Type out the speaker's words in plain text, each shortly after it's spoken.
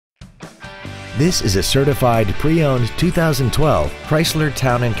This is a certified pre-owned 2012 Chrysler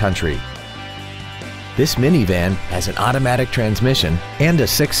Town & Country. This minivan has an automatic transmission and a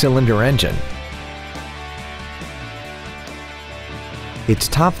 6-cylinder engine. Its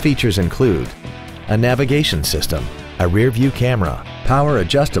top features include a navigation system, a rear-view camera,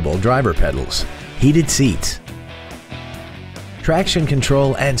 power-adjustable driver pedals, heated seats, traction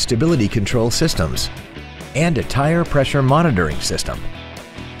control and stability control systems, and a tire pressure monitoring system.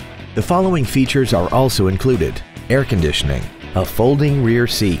 The following features are also included: air conditioning, a folding rear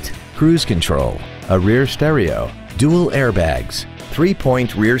seat, cruise control, a rear stereo, dual airbags,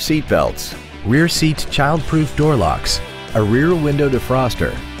 3-point rear seat belts, rear seat child-proof door locks, a rear window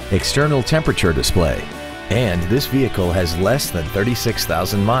defroster, external temperature display, and this vehicle has less than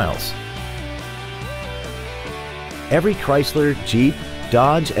 36,000 miles. Every Chrysler, Jeep,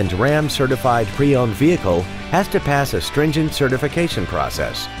 Dodge, and Ram certified pre-owned vehicle has to pass a stringent certification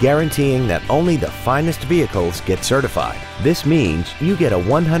process, guaranteeing that only the finest vehicles get certified. This means you get a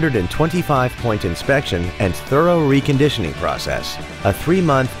 125-point inspection and thorough reconditioning process, a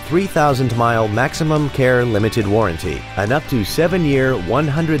 3-month, 3,000-mile maximum care limited warranty, an up to 7-year,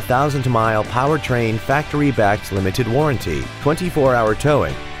 100,000-mile powertrain factory-backed limited warranty, 24-hour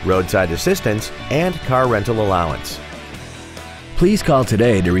towing, roadside assistance, and car rental allowance. Please call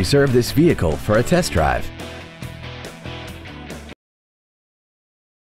today to reserve this vehicle for a test drive.